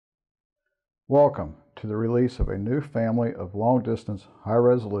Welcome to the release of a new family of long-distance,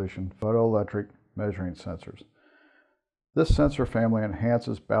 high-resolution photoelectric measuring sensors. This sensor family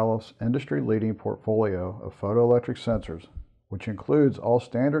enhances Balluft's industry-leading portfolio of photoelectric sensors, which includes all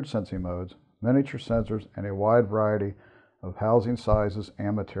standard sensing modes, miniature sensors, and a wide variety of housing sizes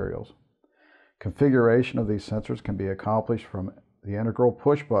and materials. Configuration of these sensors can be accomplished from the integral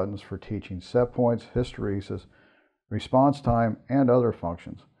push buttons for teaching set points, hysteresis, response time, and other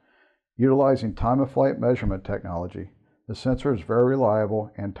functions. Utilizing time-of-flight measurement technology, the sensor is very reliable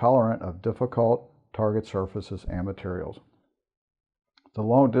and tolerant of difficult target surfaces and materials. The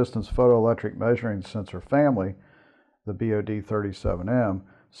long-distance photoelectric measuring sensor family, the BOD 37M,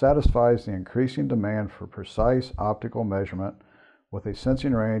 satisfies the increasing demand for precise optical measurement with a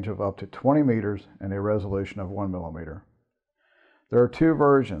sensing range of up to 20 meters and a resolution of 1 millimeter. There are two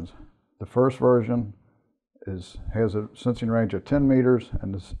versions. The first version has a sensing range of 10 meters,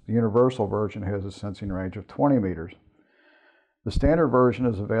 and the universal version has a sensing range of 20 meters. The standard version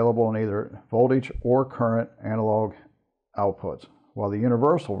is available in either voltage or current analog outputs, while the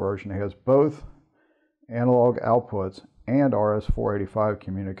universal version has both analog outputs and RS-485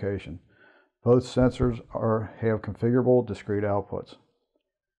 communication. Both sensors have configurable discrete outputs.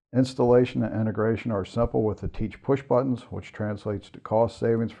 Installation and integration are simple with the teach push buttons, which translates to cost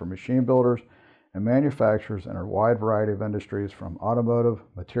savings for machine builders and manufacturers in a wide variety of industries from automotive,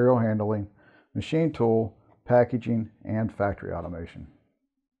 material handling, machine tool, packaging, and factory automation.